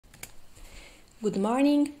Good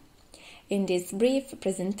morning. In this brief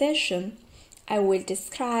presentation, I will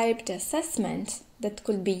describe the assessment that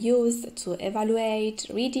could be used to evaluate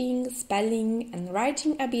reading, spelling, and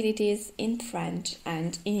writing abilities in French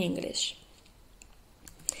and in English.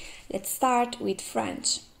 Let's start with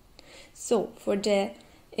French. So, for the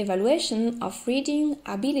evaluation of reading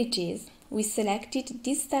abilities, we selected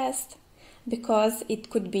this test because it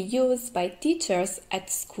could be used by teachers at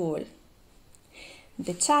school.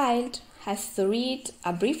 The child has to read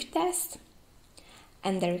a brief test,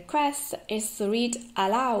 and the request is to read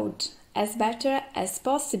aloud as better as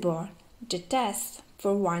possible the test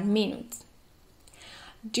for 1 minute.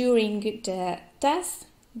 During the test,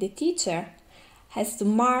 the teacher has to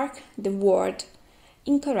mark the word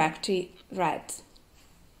incorrectly read.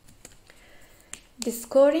 The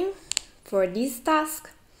scoring for this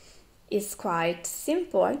task is quite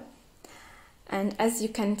simple, and as you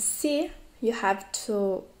can see, you have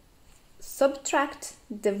to subtract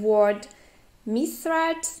the word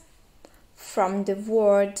misread from the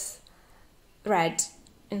word read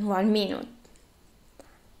in 1 minute.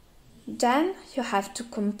 Then you have to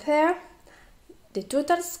compare the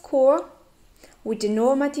total score with the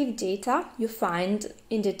normative data you find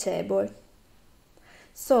in the table.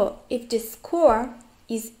 So, if the score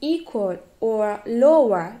is equal or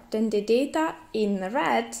lower than the data in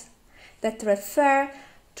red that refer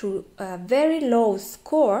to a very low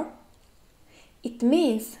score, it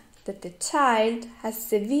means that the child has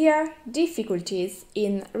severe difficulties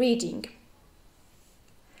in reading.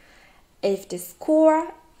 If the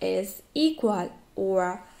score is equal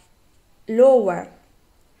or lower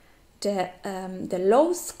the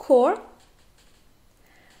low score,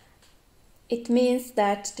 it means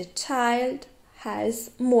that the child has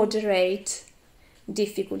moderate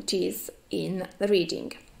difficulties in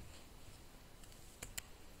reading.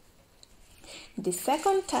 The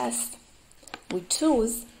second test we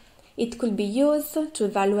choose, it could be used to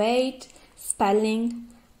evaluate spelling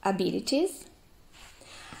abilities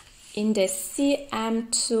in the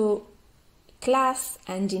CM2 class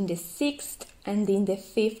and in the 6th and in the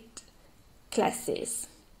 5th classes.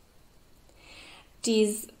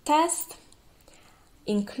 This test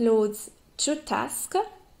includes 2 tasks,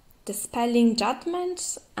 the spelling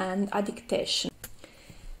judgment and a dictation.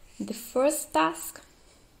 The first task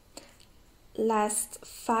lasts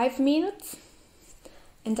 5 minutes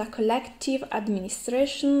and a collective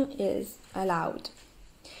administration is allowed.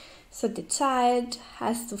 So the child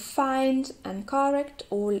has to find and correct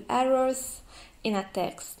all errors in a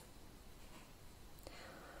text.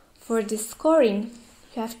 For the scoring,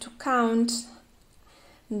 you have to count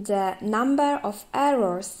the number of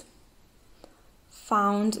errors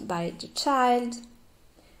found by the child,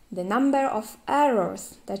 the number of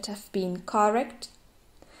errors that have been corrected,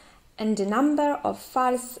 and the number of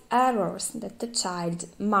false errors that the child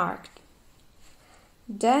marked.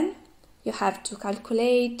 Then you have to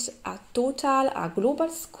calculate a global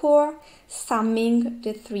score, summing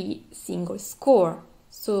the 3 single scores.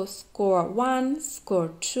 So score 1,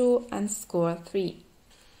 score 2, and score 3.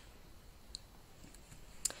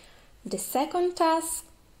 The second task,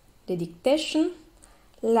 the dictation,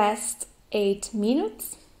 lasts 8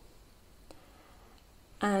 minutes.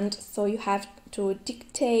 And so you have to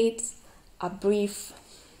dictate a brief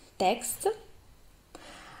text.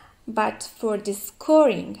 But for the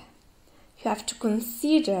scoring, you have to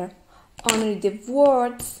consider only the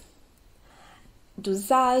words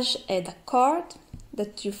d'usage et d'accord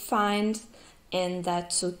that you find in the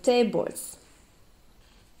 2 tables.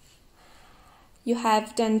 You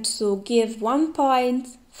have then to give 1 point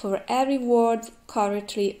for every word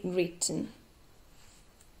correctly written.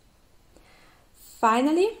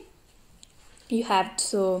 Finally, you have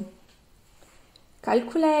to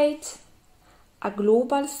calculate a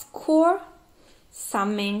global score,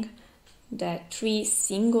 summing the 3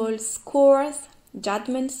 single scores,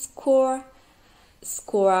 judgment score,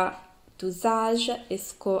 score d'usage,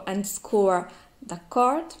 and score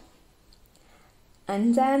d'accord.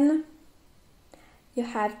 And then you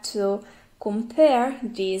have to compare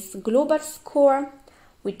this global score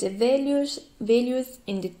with the values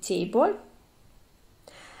in the table.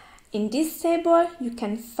 In this table, you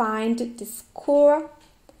can find the score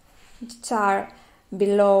that are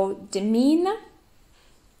below the mean.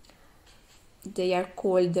 They are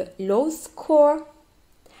called low score.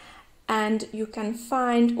 And you can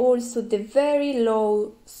find also the very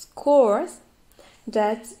low scores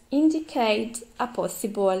that indicate a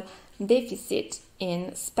possible deficit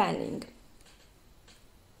in spelling.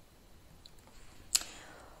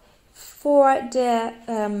 For the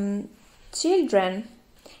children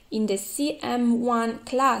in the CM1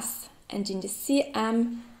 class and in the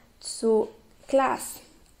CM2 class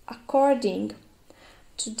according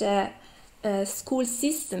to the school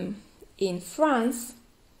system in France,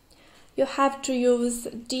 you have to use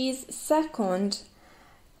this second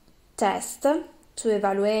test to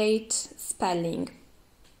evaluate spelling.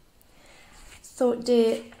 So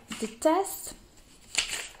the test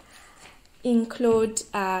include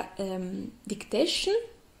a dictation.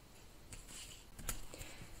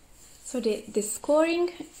 So the scoring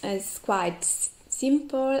is quite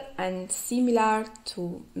simple and similar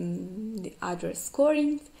to the other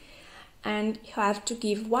scoring, and you have to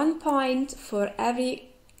give 1 point for every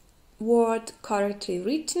word correctly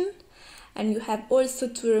written, and you have also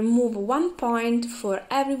to remove 1 point for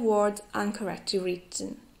every word incorrectly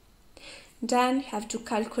written. Then you have to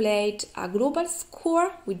calculate a global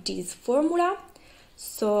score with this formula.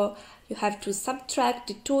 So you have to subtract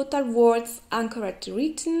the total words incorrectly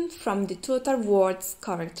written from the total words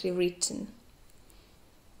correctly written.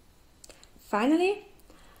 Finally,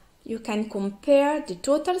 you can compare the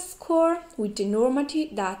total score with the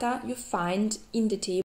normative data you find in the table.